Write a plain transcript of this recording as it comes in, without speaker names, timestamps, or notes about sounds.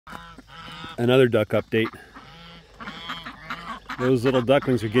Another duck update. Those little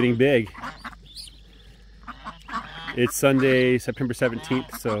ducklings are getting big. It's Sunday, September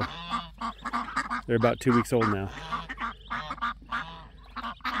 17th, so they're about 2 weeks old now.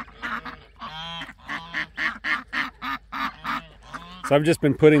 So I've just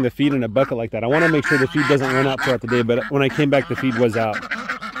been putting the feed in a bucket like that. I want to make sure the feed doesn't run out throughout the day, but when I came back, the feed was out.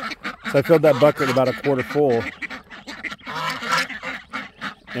 So I filled that bucket about a quarter full.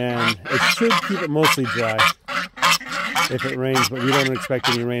 And it should keep it mostly dry if it rains, but we don't expect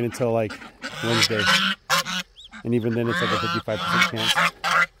any rain until like Wednesday. And even then it's like a 55% chance.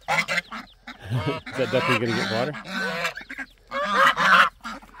 Is that duckling gonna get water?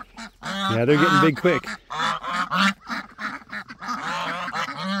 Yeah, they're getting big quick.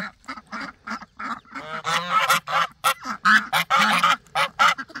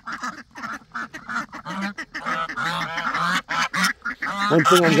 One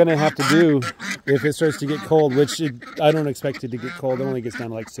thing I'm gonna have to do if it starts to get cold, which I don't expect it to get cold, it only gets down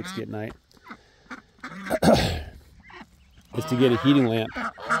to like 60 at night, is to get a heating lamp.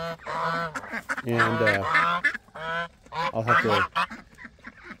 And I'll have to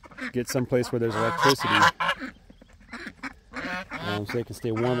get someplace where there's electricity so they can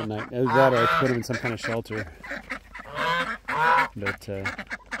stay warm at night. Either that or I put them in some kind of shelter. But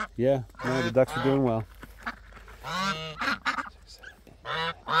yeah, no, the ducks are doing well.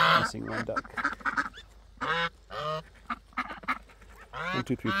 Missing one duck. 1,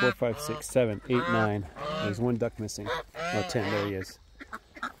 2, 3, 4, 5, 6, 7, 8, 9. There's one duck missing. Oh, 10. There he is.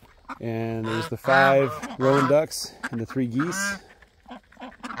 And there's the 5 rowan ducks and the 3 geese. They're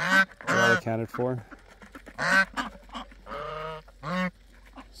all accounted for.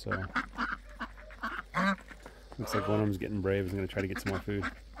 So looks like one of them's getting brave. He's going to try to get some more food.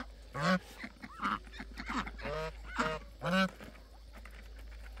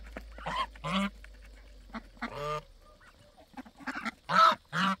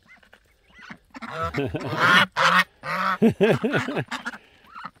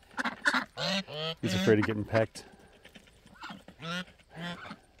 He's afraid of getting pecked. Here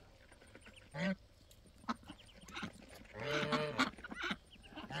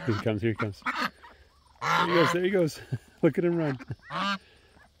he comes, here he comes. There he goes, there he goes. Look at him run.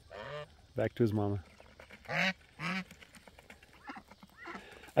 Back to his mama.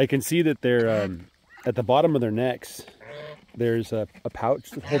 I can see that they're at the bottom of their necks. There's a pouch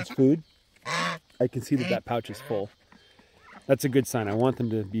that holds food. I can see that that pouch is full. That's a good sign. I want them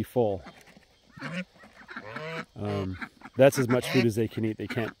to be full. That's as much food as they can eat. They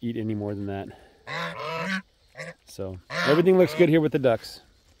can't eat any more than that. So everything looks good here with the ducks.